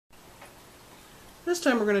This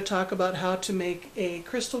time we're going to talk about how to make a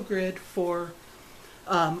crystal grid for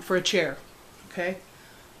a chair. Okay,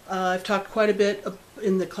 I've talked quite a bit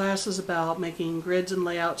in the classes about making grids and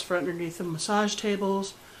layouts for underneath the massage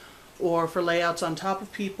tables or for layouts on top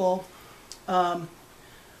of people.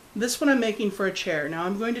 This one I'm making for a chair. Now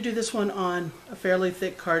I'm going to do this one on a fairly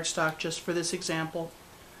thick cardstock just for this example.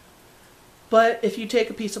 But if you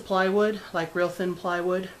take a piece of plywood, like real thin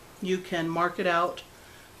plywood, you can mark it out,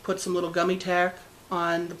 put some little gummy tack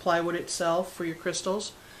on the plywood itself for your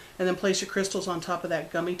crystals, and then place your crystals on top of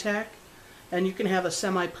that gummy tack, and you can have a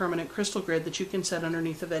semi-permanent crystal grid that you can set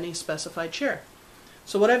underneath of any specified chair.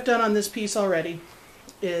 So what I've done on this piece already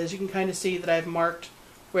is you can kind of see that I've marked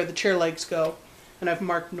where the chair legs go, and I've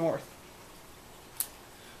marked north.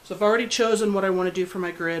 So I've already chosen what I want to do for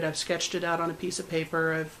my grid. I've sketched it out on a piece of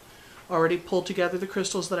paper. I've already pulled together the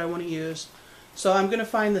crystals that I want to use. So I'm going to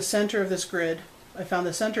find the center of this grid. I found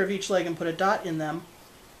the center of each leg and put a dot in them.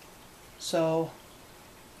 So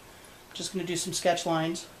I'm just going to do some sketch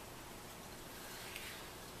lines.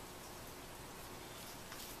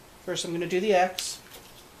 First I'm going to do the X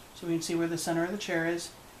so we can see where the center of the chair is.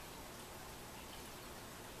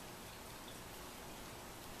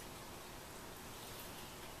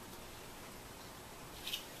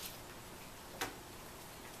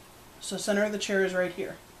 So center of the chair is right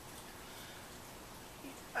here.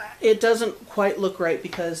 It doesn't quite look right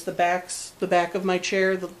because the back of my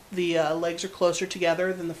chair, the legs are closer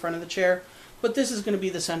together than the front of the chair, but this is going to be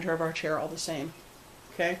the center of our chair all the same.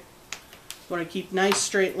 Okay? I want to keep nice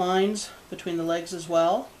straight lines between the legs as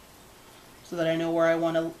well so that I know where I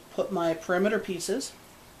want to put my perimeter pieces.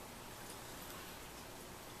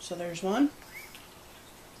 So there's one.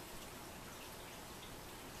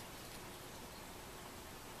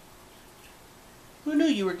 Who knew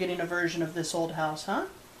you were getting a version of this old house, huh?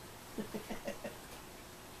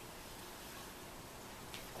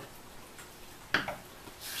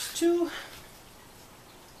 There's two.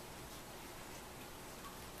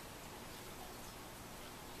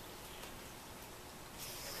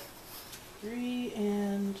 3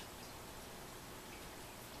 and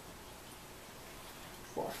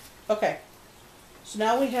 4. Okay. So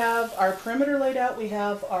now we have our perimeter laid out. We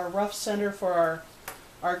have our rough center for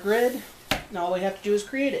our grid. Now all we have to do is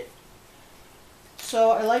create it.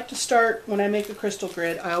 So I like to start, when I make a crystal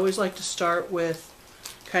grid, I always like to start with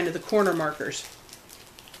kind of the corner markers.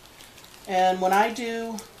 And when I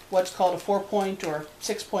do what's called a 4-point or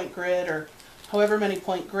 6-point grid or however many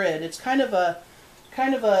point grid, it's kind of a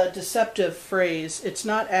deceptive phrase. It's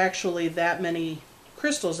not actually that many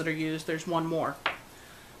crystals that are used. There's one more.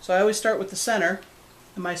 So I always start with the center,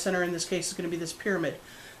 and my center in this case is going to be this pyramid.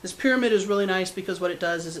 This pyramid is really nice because what it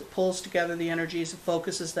does is it pulls together the energies, it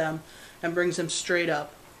focuses them, and brings them straight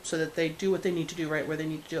up so that they do what they need to do right where they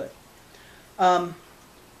need to do it.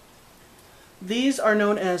 These are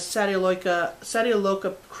known as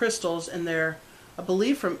Satyaloka crystals, and they're, I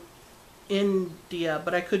believe, from India,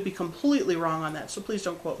 but I could be completely wrong on that, so please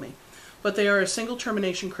don't quote me. But they are a single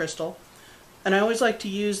termination crystal, and I always like to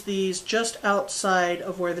use these just outside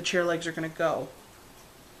of where the chair legs are going to go.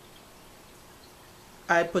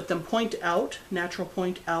 I put them point out, natural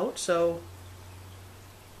point out, so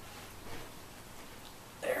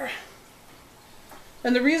there.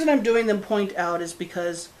 And the reason I'm doing them point out is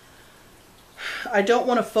because I don't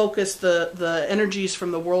want to focus the energies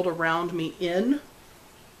from the world around me in.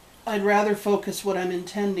 I'd rather focus what I'm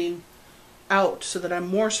intending out so that I'm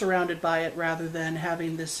more surrounded by it rather than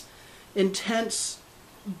having this intense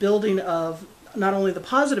building of not only the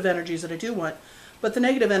positive energies that I do want, but the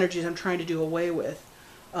negative energies I'm trying to do away with.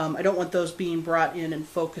 I don't want those being brought in and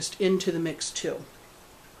focused into the mix too.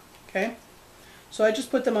 Okay? So I just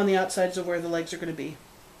put them on the outsides of where the legs are going to be.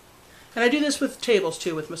 And I do this with tables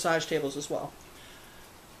too, with massage tables as well.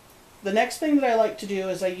 The next thing that I like to do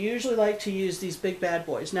is I usually like to use these big bad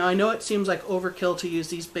boys. Now I know it seems like overkill to use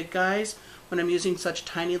these big guys when I'm using such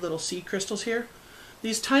tiny little seed crystals here.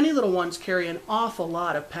 These tiny little ones carry an awful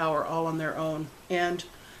lot of power all on their own. And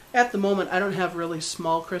at the moment I don't have really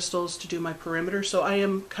small crystals to do my perimeter, so I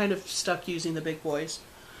am kind of stuck using the big boys.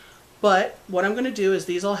 But what I'm going to do is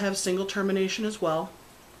these all have single termination as well.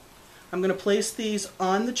 I'm going to place these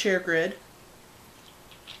on the chair grid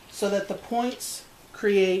so that the points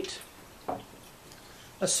create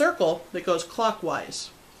a circle that goes clockwise.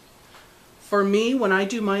 For me, when I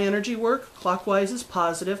do my energy work, clockwise is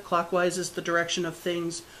positive. Clockwise is the direction of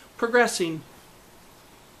things progressing.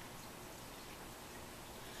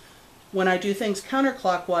 When I do things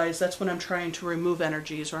counterclockwise, that's when I'm trying to remove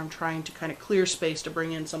energies or I'm trying to kind of clear space to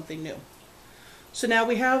bring in something new. So now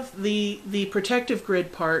we have the protective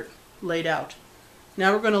grid part laid out.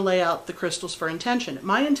 Now we're going to lay out the crystals for intention.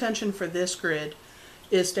 My intention for this grid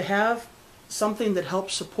is to have something that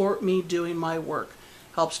helps support me doing my work.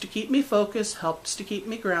 Helps to keep me focused, helps to keep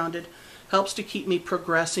me grounded, helps to keep me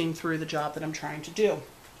progressing through the job that I'm trying to do.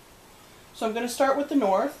 So I'm going to start with the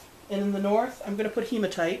north, and in the north I'm going to put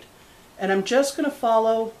hematite, and I'm just going to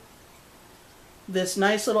follow this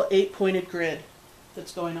nice little 8-pointed grid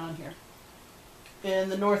that's going on here. In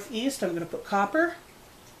the northeast I'm going to put copper.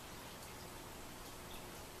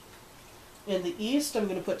 In the east I'm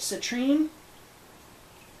going to put citrine.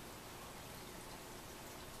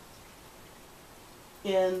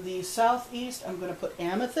 In the southeast I'm going to put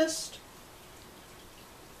amethyst.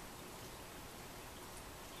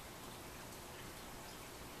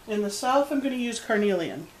 In the south I'm going to use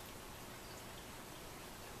carnelian.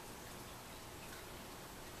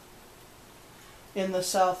 In the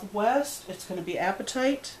southwest it's going to be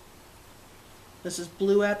apatite. This is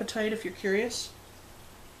blue apatite if you're curious.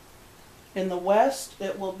 In the west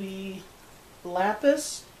it will be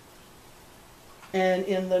lapis. And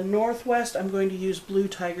in the northwest I'm going to use blue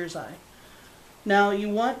tiger's eye. Now you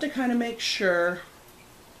want to kind of make sure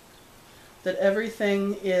that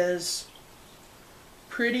everything is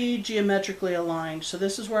pretty geometrically aligned. So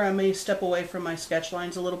this is where I may step away from my sketch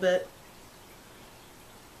lines a little bit.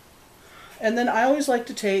 And then I always like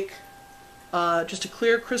to take just a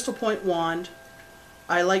clear crystal point wand.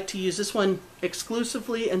 I like to use this one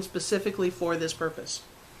exclusively and specifically for this purpose.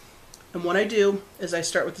 And what I do is I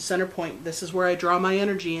start with the center point. This is where I draw my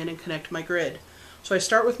energy in and connect my grid. So I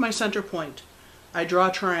start with my center point. I draw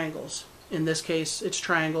triangles. In this case it's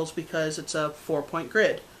triangles because it's a 4-point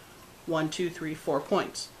grid. 1, 2, 3, 4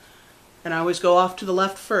 points. And I always go off to the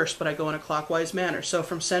left first, but I go in a clockwise manner. So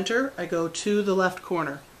from center I go to the left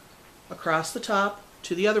corner, across the top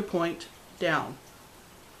to the other point, down.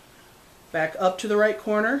 Back up to the right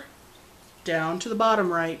corner, down to the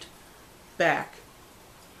bottom right, back.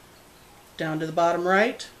 Down to the bottom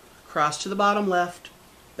right, across to the bottom left,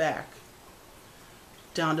 back.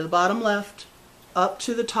 Down to the bottom left, up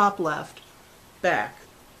to the top left, back.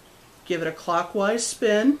 Give it a clockwise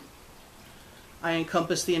spin. I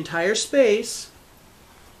encompass the entire space.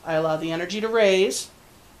 I allow the energy to raise.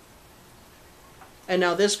 And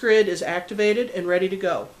now this grid is activated and ready to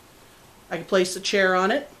go. I can place a chair on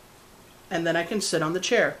it, and then I can sit on the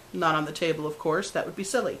chair. Not on the table, of course, that would be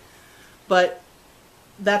silly. But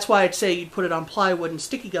that's why I'd say you'd put it on plywood and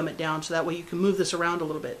sticky gum it down so that way you can move this around a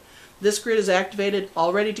little bit. This grid is activated,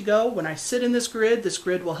 all ready to go. When I sit in this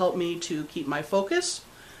grid will help me to keep my focus,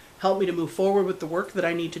 help me to move forward with the work that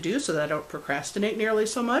I need to do so that I don't procrastinate nearly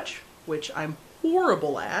so much, which I'm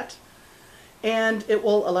horrible at. And it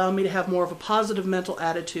will allow me to have more of a positive mental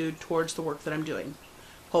attitude towards the work that I'm doing.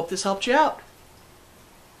 Hope this helped you out.